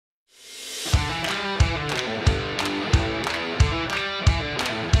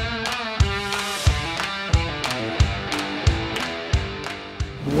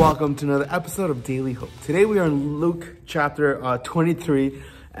welcome to another episode of Daily Hope. Today we are in Luke chapter 23,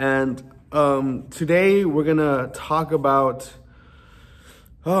 and today we're gonna talk about,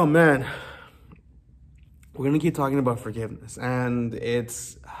 we're gonna keep talking about forgiveness, and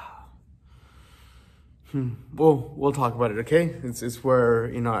it's, we'll talk about it, okay? It's where,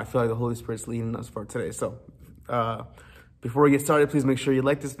 I feel like the Holy Spirit's leading us for today. So before we get started, please make sure you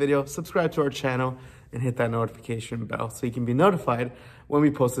like this video, subscribe to our channel, and hit that notification bell so you can be notified when we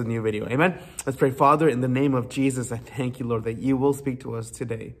post a new video. Amen. Let's pray. Father, in the name of Jesus, I thank you, Lord, that you will speak to us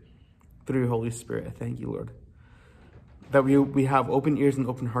today through your Holy Spirit. I thank you, Lord, that we have open ears and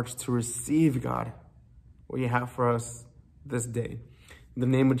open hearts to receive, God, what you have for us this day. In the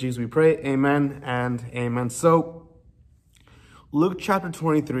name of Jesus, we pray. Amen and amen. So, Luke chapter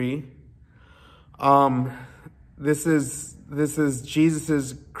 23. This is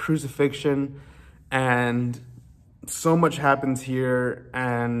Jesus's crucifixion. And so much happens here,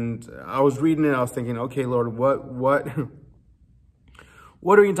 and I was reading it, I was thinking, okay, Lord, what are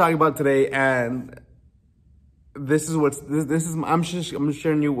you talking about today? And this is I'm just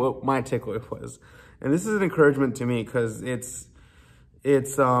sharing you what my takeaway was. And this is an encouragement to me, because it's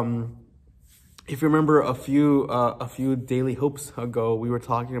if you remember a few Daily Hopes ago, we were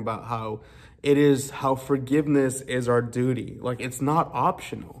talking about how forgiveness is our duty. Like, it's not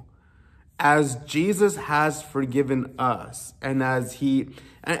optional. As Jesus has forgiven us, and as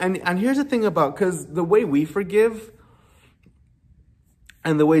and here's the thing about, because the way we forgive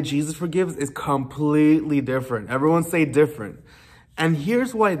and the way Jesus forgives is completely different. Everyone say different. And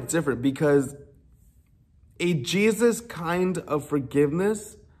here's why it's different, because a Jesus kind of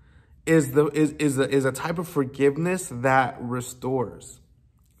forgiveness is a type of forgiveness that restores.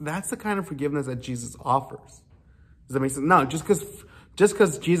 That's the kind of forgiveness that Jesus offers. Does that make sense? No, just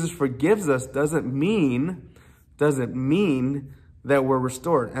because Jesus forgives us doesn't mean that we're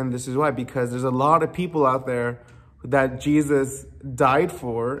restored. And this is why, because there's a lot of people out there that Jesus died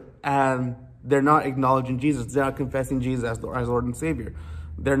for, and they're not acknowledging Jesus. They're not confessing Jesus as Lord and Savior.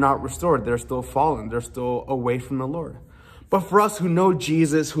 They're not restored. They're still fallen. They're still away from the Lord. But for us who know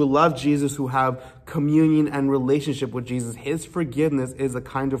Jesus, who love Jesus, who have communion and relationship with Jesus, his forgiveness is a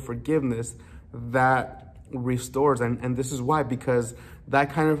kind of forgiveness that restores. And this is why, because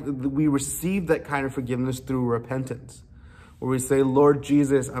we receive that kind of forgiveness through repentance, where we say, Lord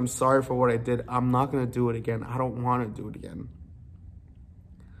Jesus, I'm sorry for what I did. I'm not going to do it again. I don't want to do it again.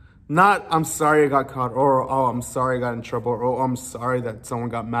 Not, I'm sorry I got caught, or, oh, I'm sorry I got in trouble, or, oh, I'm sorry that someone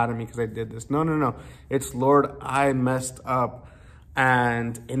got mad at me because I did this. No. It's, Lord, I messed up,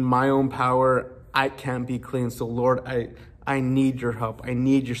 and in my own power, I can't be clean. So, Lord, I need your help. I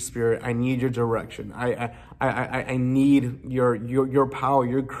need your spirit. I need your direction. I need your power,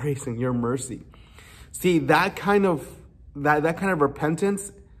 your grace, and your mercy. See, that kind of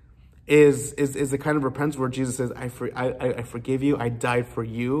repentance is the kind of repentance where Jesus says, I forgive you. I died for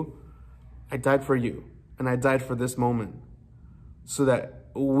you. I died for you. And I died for this moment so that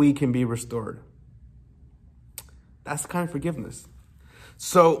we can be restored. That's the kind of forgiveness.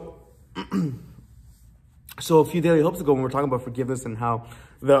 So a few Daily Hopes ago, when we were talking about forgiveness and how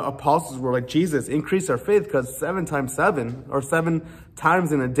the apostles were like, Jesus, increase our faith, because 7 times 7, or 7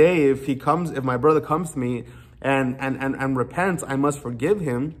 times in a day, if my brother comes to me and repents, I must forgive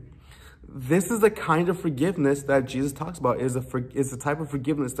him. This is the kind of forgiveness that Jesus talks about, is the type of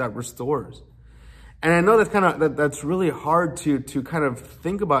forgiveness that restores. And I know that's really hard to kind of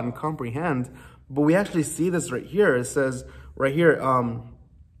think about and comprehend, but we actually see this right here. It says right here,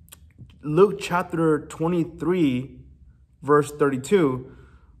 Luke chapter 23, verse 32,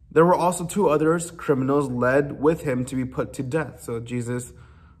 there were also 2 others, criminals, led with him to be put to death. So Jesus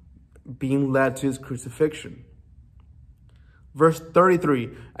being led to his crucifixion. Verse 33,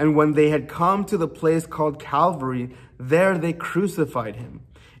 and when they had come to the place called Calvary, there they crucified him,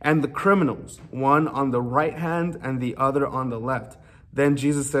 and the criminals, one on the right hand and the other on the left. Then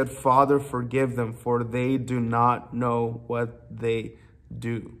Jesus said, Father, forgive them, for they do not know what they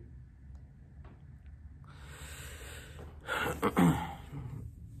do.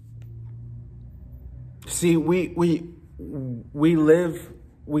 See, we live,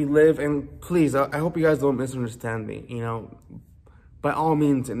 and please, I hope you guys don't misunderstand me. By all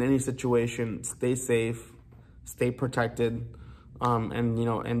means, in any situation, stay safe, stay protected, and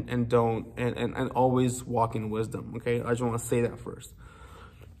always walk in wisdom. Okay, I just want to say that first.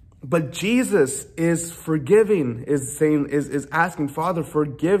 But Jesus is forgiving, is asking, Father,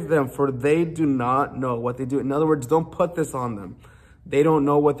 forgive them, for they do not know what they do. In other words, don't put this on them. They don't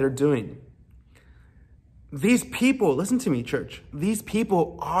know what they're doing. These people, listen to me, church. These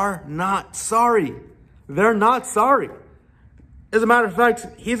people are not sorry. They're not sorry. As a matter of fact,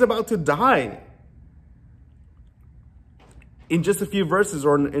 he's about to die. In just a few verses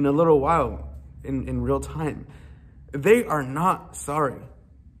or in a little while, in real time. They are not sorry.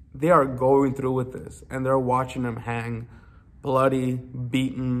 They are going through with this, and they're watching him hang, bloody,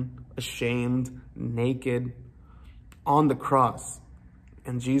 beaten, ashamed, naked, on the cross.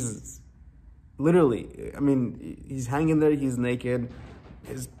 And Jesus, literally, I mean, he's hanging there, he's naked,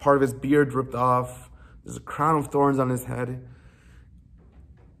 part of his beard ripped off, there's a crown of thorns on his head.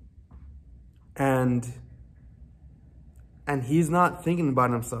 And he's not thinking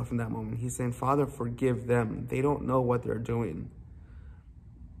about himself in that moment. He's saying, Father, forgive them. They don't know what they're doing.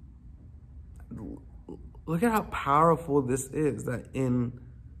 Look at how powerful this is, that in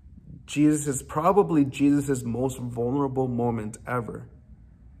probably Jesus's most vulnerable moment ever,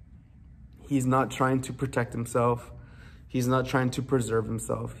 he's not trying to protect himself. He's not trying to preserve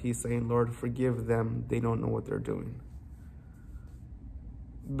himself. He's saying, Lord, forgive them. They don't know what they're doing.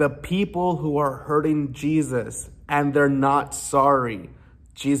 The people who are hurting Jesus and they're not sorry,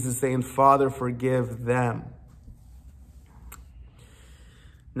 Jesus is saying, Father, forgive them.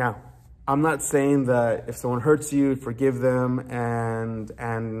 Now, I'm not saying that if someone hurts you, forgive them and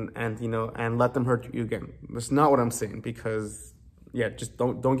let them hurt you again. That's not what I'm saying, because just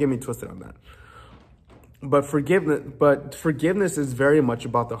don't get me twisted on that. But forgiveness is very much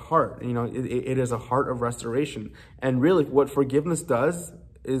about the heart. It is a heart of restoration. And really what forgiveness does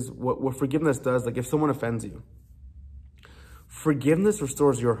is what forgiveness does, like if someone offends you, forgiveness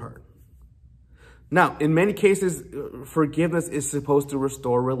restores your heart. Now, in many cases, forgiveness is supposed to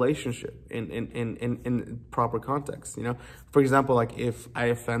restore relationship in proper context. For example, like if I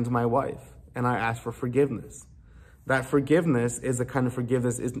offend my wife and I ask for forgiveness, that forgiveness is a kind of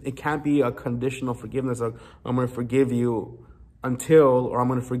forgiveness. It can't be a conditional forgiveness of I'm going to forgive you until, or I'm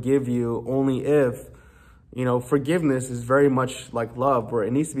going to forgive you only if. Forgiveness is very much like love, where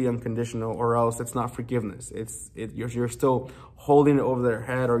it needs to be unconditional, or else it's not forgiveness. You're still holding it over their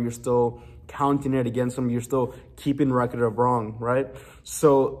head, or you're still counting it against them. You're still keeping record of wrong, right?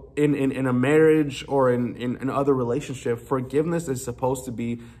 So in a marriage or in other relationship, forgiveness is supposed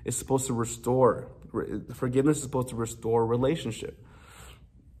to restore. Forgiveness is supposed to restore relationship.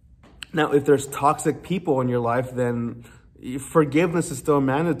 Now, if there's toxic people in your life, then forgiveness is still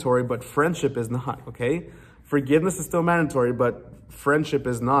mandatory, but friendship is not, okay? Forgiveness is still mandatory, but friendship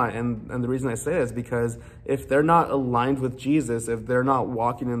is not. And the reason I say it is because if they're not aligned with Jesus, if they're not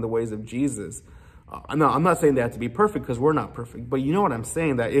walking in the ways of Jesus, no, I'm not saying they have to be perfect, because we're not perfect, but you know what I'm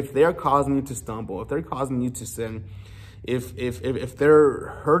saying, that if they're causing you to stumble, if they're causing you to sin, if they're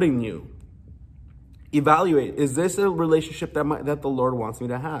hurting you, evaluate, is this a relationship that the Lord wants me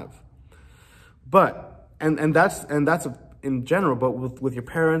to have? But, and that's in general, but with your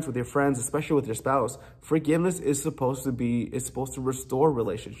parents, with your friends, especially with your spouse, forgiveness is supposed to restore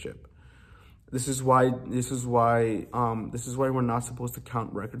relationship. This is why we're not supposed to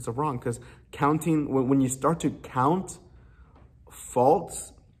count records of wrong, because when you start to count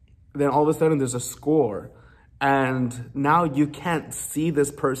faults, then all of a sudden there's a score, and now you can't see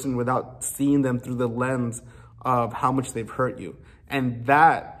this person without seeing them through the lens of how much they've hurt you, and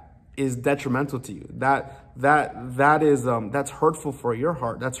that is detrimental to you. That's hurtful for your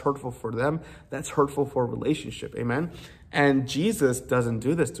heart. That's hurtful for them. That's hurtful for a relationship. Amen. And Jesus doesn't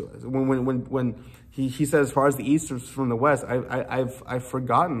do this to us. When he says, as far as the east is from the west, I've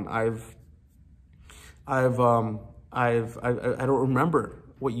forgotten. I don't remember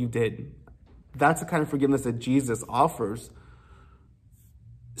what you did. That's the kind of forgiveness that Jesus offers,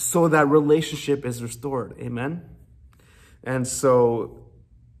 so that relationship is restored. Amen. And so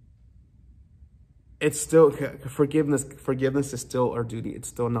it's still, forgiveness is still our duty. It's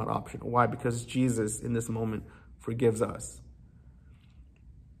still not optional. Why? Because Jesus in this moment forgives us.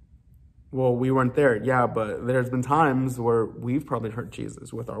 Well, we weren't there. Yeah, but there's been times where we've probably hurt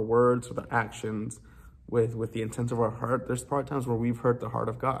Jesus with our words, with our actions, with the intent of our heart. There's probably times where we've hurt the heart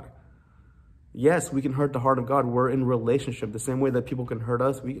of God. Yes, we can hurt the heart of God. We're in relationship. The same way that people can hurt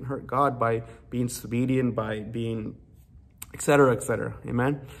us, we can hurt God by being disobedient, by being, et cetera, et cetera.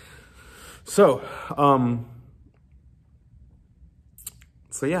 Amen? So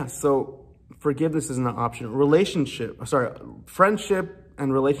forgiveness is not optional. Friendship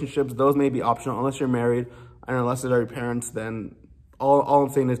and relationships, those may be optional unless you're married and unless they're your parents. Then all I'm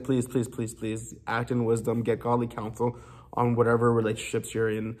saying is please act in wisdom, get godly counsel on whatever relationships you're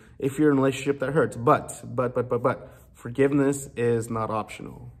in. If you're in a relationship that hurts, but forgiveness is not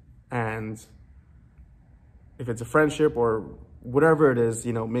optional. And if it's a friendship or whatever it is,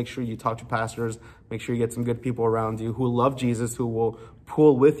 make sure you talk to pastors, make sure you get some good people around you who love Jesus, who will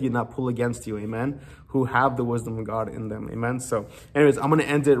pull with you, not pull against you, amen, who have the wisdom of God in them, amen. So anyways, I'm going to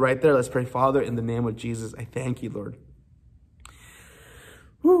end it right there. Let's pray. Father, in the name of Jesus, I thank you, Lord.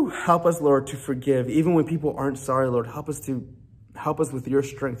 Help us, Lord, to forgive, even when people aren't sorry, Lord. Help us with your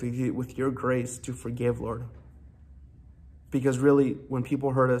strength, with your grace to forgive, Lord. Because really, when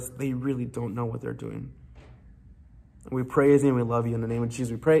people hurt us, they really don't know what they're doing. We praise you and we love you. In the name of Jesus,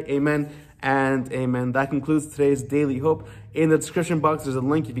 we pray. Amen and amen. That concludes today's Daily Hope. In the description box, there's a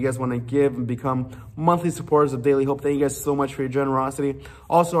link if you guys want to give and become monthly supporters of Daily Hope. Thank you guys so much for your generosity.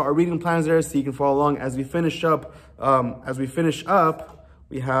 Also, our reading plans there, so you can follow along as we finish up.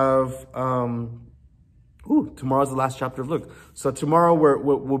 We have tomorrow's the last chapter of Luke. So tomorrow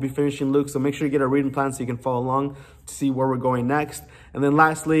we'll be finishing Luke. So make sure you get a reading plan so you can follow along to see where we're going next. And then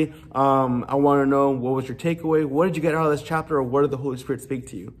lastly, I want to know, what was your takeaway? What did you get out of this chapter, or what did the Holy Spirit speak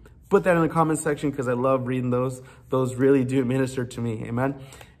to you? Put that in the comment section, because I love reading those. Those really do minister to me. Amen.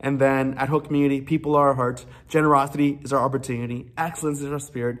 And then at Hope Community, people are our heart. Generosity is our opportunity. Excellence is our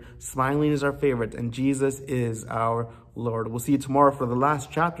spirit. Smiling is our favorite. And Jesus is our Lord. We'll see you tomorrow for the last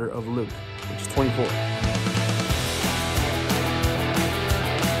chapter of Luke, which is 24.